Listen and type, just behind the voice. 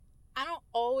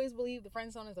always believed the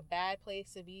friend zone is a bad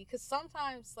place to be. Because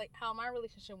sometimes, like how my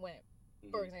relationship went,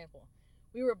 for example,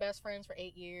 we were best friends for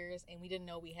 8 years and we didn't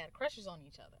know we had crushes on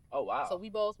each other. Oh, wow. So we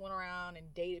both went around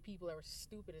and dated people that were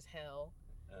stupid as hell.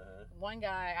 One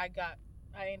guy,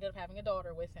 I ended up having a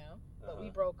daughter with him, but we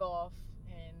broke off.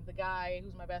 And the guy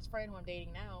who's my best friend, who I'm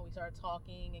dating now, we started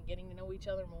talking and getting to know each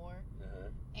other more.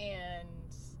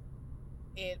 And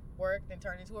it worked and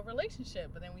turned into a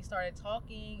relationship. But then we started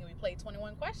talking and we played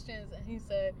 21 questions. And he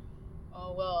said,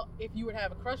 oh, well, if you would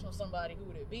have a crush on somebody, who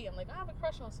would it be? I'm like, I have a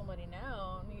crush on somebody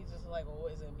now. And he's just like, well,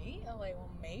 is it me? I'm like,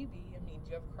 well, maybe. I mean, do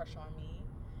you have a crush on me?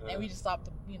 And we just stopped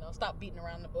beating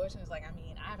around the bush. And it's like, I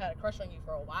mean, I've had a crush on you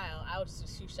for a while. I was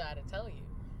just too shy to tell you.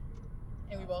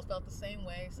 And we both felt the same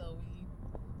way, so we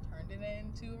turned it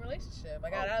into a relationship. I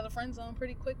got out of the friend zone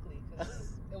pretty quickly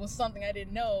because it was something I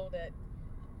didn't know that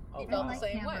he felt the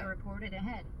same way. Reported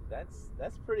ahead.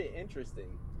 That's pretty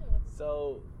interesting. Yeah.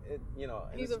 So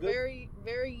he's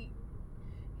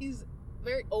he's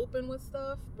very open with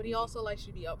stuff, but he also likes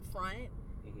to be upfront.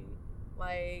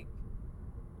 Like,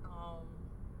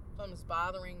 something's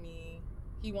bothering me.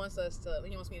 He wants me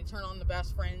to turn on the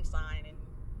best friend sign and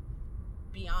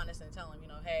be honest and tell him,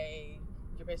 hey,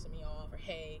 you're pissing me off, or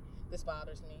hey, this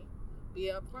bothers me.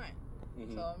 Be upfront.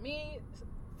 So me,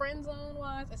 friend zone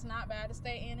wise, it's not bad to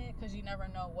stay in it because you never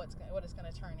know what it's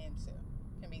going to turn into.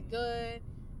 It can be good,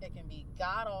 it can be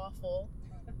god awful,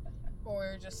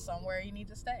 or just somewhere you need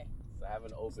to stay. So have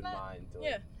an open mind to it.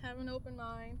 Yeah, have an open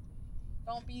mind.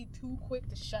 Don't be too quick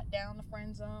to shut down the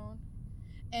friend zone.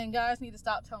 And guys need to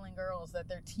stop telling girls that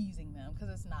they're teasing them, because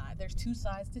it's not. There's two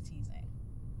sides to teasing.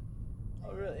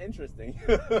 Oh, really interesting.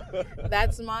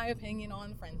 That's my opinion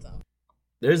on friend zone.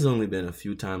 There's only been a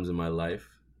few times in my life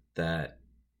that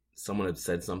someone had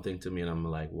said something to me and I'm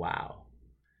like, wow.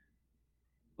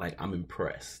 Like, I'm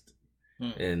impressed.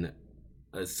 And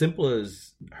as simple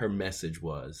as her message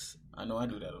was. I know I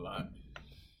do that a lot.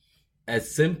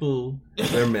 As simple as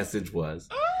her message was.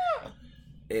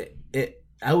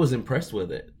 I was impressed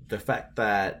with it. The fact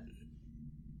that,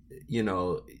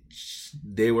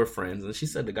 they were friends. And she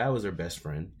said the guy was her best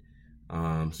friend.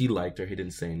 He liked her. He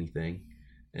didn't say anything.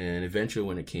 And eventually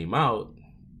when it came out,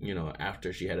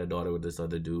 after she had a daughter with this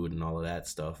other dude and all of that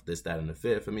stuff, this, that, and the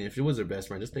fifth. I mean, if she was her best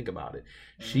friend, just think about it.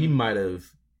 She might have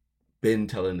been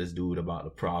telling this dude about the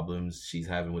problems she's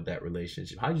having with that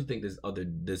relationship. How do you think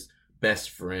this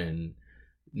best friend,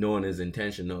 knowing his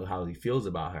intention, knowing how he feels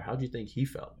about her, how do you think he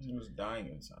felt? He was dying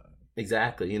inside.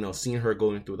 Exactly. Seeing her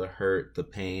going through the hurt, the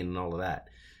pain, and all of that.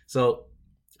 So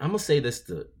I'm going to say this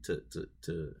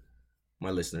to my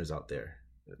listeners out there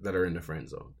that are in the friend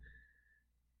zone.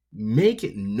 Make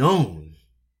it known.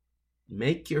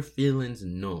 Make your feelings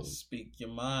known. Speak your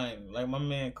mind. Like my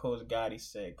man Coach Gotti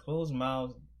said, closed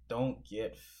mouths don't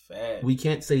get fed. We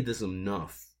can't say this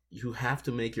enough. You have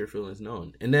to make your feelings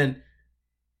known. And then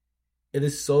it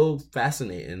is so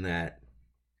fascinating that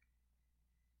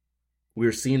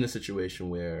we're seeing a situation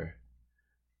where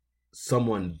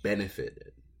someone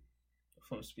benefited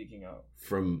from speaking out.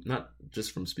 From not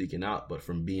just from speaking out, but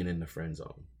from being in the friend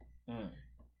zone.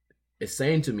 It's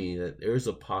saying to me that there's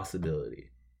a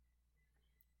possibility,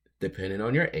 depending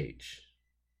on your age,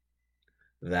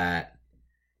 that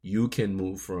you can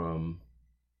move from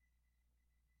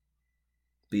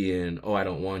being, oh, I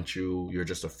don't want you, you're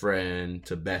just a friend,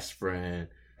 to best friend,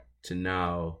 to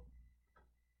now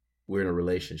we're in a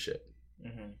relationship.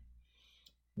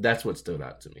 That's what stood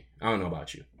out to me. I don't know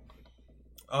about you.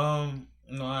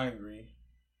 No, I agree.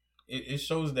 It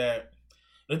shows that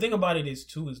the thing about it is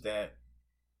that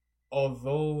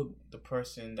although the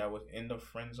person that was in the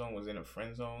friend zone was in a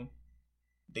friend zone,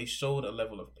 they showed a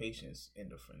level of patience in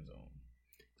the friend zone.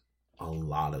 A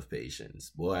lot of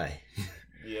patience, boy.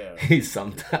 Yeah.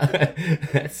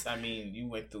 Sometimes. I mean, you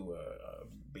went through a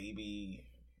baby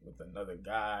with another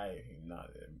guy, not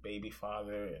a baby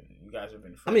father, and you guys have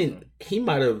been friends. I mean, he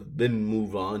might have been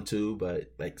moved on to,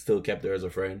 but still kept her as a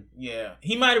friend. Yeah,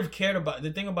 he might have cared about.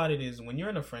 The thing about it is, when you're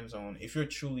in a friend zone, if you're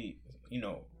truly,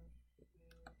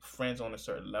 friends on a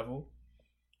certain level,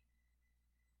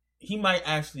 he might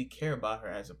actually care about her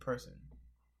as a person.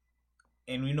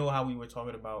 And we know how we were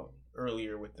talking about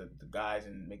earlier with the guys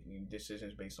and making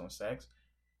decisions based on sex.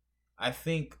 I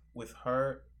think with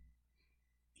her,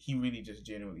 he really just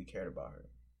genuinely cared about her,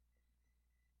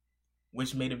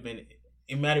 which might have been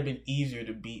easier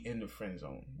to be in the friend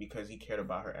zone because he cared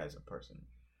about her as a person,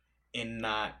 and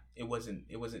it wasn't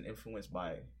influenced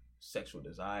by sexual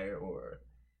desire or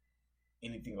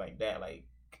anything like that. Like,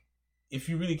 if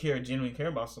you really genuinely care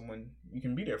about someone, you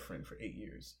can be their friend for 8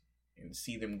 years and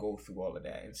see them go through all of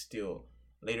that and still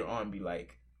later on be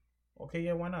like, Okay,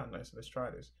 yeah, why not? Let's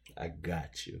try this. I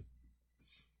got you.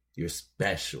 You're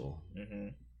special. Mm-hmm.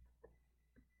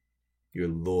 You're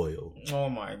loyal. Oh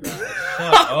my God!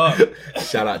 Shut up!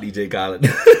 Shout out DJ Khaled.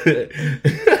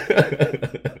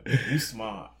 You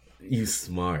smart. You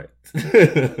smart.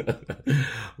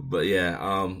 But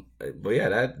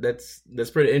yeah,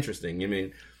 that's pretty interesting. I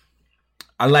mean,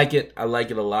 I like it. I like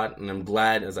it a lot, and I'm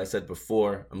glad, as I said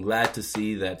before, I'm glad to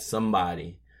see that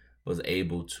somebody was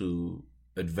able to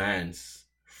advance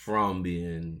from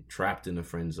being trapped in the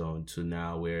friend zone to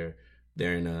now where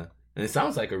they're in a, and it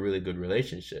sounds like a really good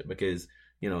relationship, because,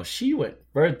 you know, she went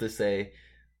further to say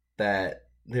that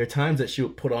there are times that she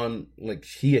would put on, like,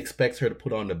 he expects her to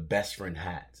put on the best friend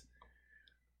hat.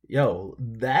 Yo,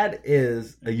 that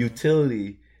is a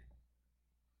utility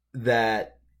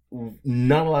that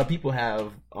not a lot of people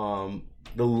have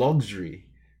the luxury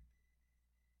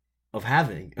of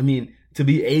having. I mean, to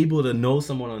be able to know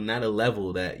someone on that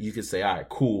level that you could say, all right,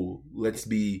 cool, let's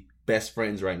be best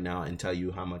friends right now and tell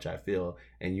you how much I feel,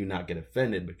 and you not get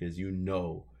offended because you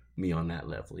know me on that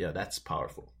level. Yeah, that's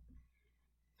powerful.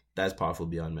 That's powerful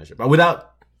beyond measure. But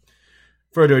without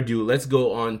further ado, let's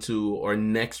go on to our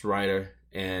next writer.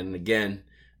 And again,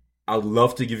 I'd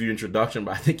love to give you an introduction,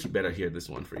 but I think you better hear this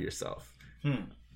one for yourself.